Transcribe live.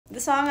The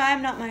song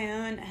I'm Not My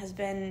Own has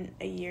been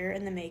a year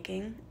in the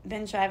making.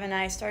 Ben Shive and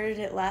I started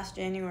it last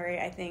January,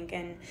 I think,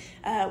 and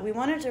we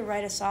wanted to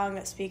write a song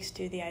that speaks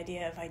to the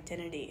idea of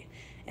identity.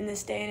 In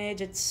this day and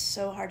age, it's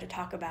so hard to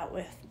talk about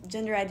with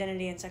gender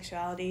identity and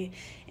sexuality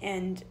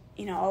and,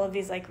 all of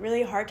these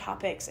really hard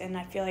topics, and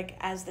I feel like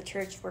as the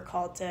church we're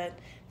called to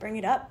bring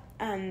it up.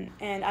 And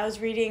I was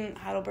reading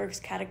Heidelberg's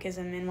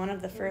Catechism, and one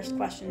of the first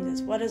questions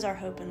is, what is our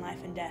hope in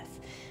life and death?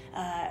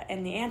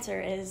 And the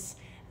answer is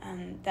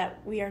that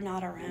we are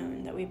not our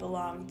own, that we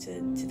belong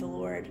to the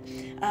Lord.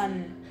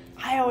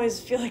 I always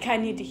feel like I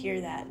need to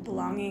hear that.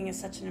 Belonging is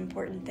such an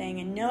important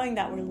thing, and knowing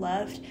that we're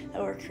loved,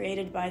 that we're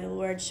created by the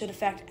Lord should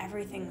affect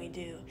everything we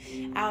do.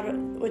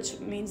 Which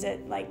means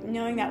that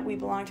knowing that we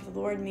belong to the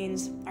Lord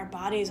means our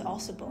bodies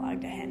also belong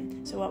to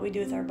Him. So what we do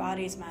with our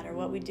bodies matter,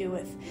 what we do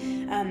with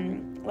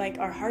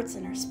our hearts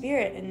and our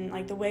spirit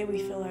and the way we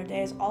fill our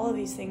days, all of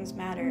these things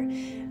matter.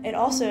 It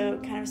also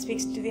kind of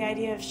speaks to the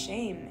idea of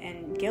shame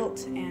and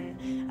guilt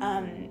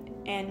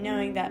and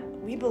knowing that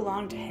we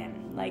belong to Him.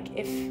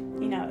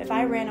 If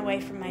I ran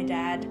away from my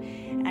dad,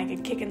 I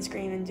could kick and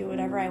scream and do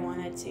whatever I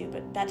wanted to,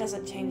 but that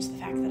doesn't change the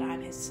fact that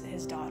I'm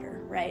his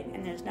daughter, right?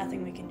 And there's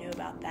nothing we can do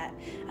about that.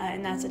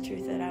 And that's a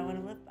truth that I want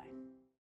to live by.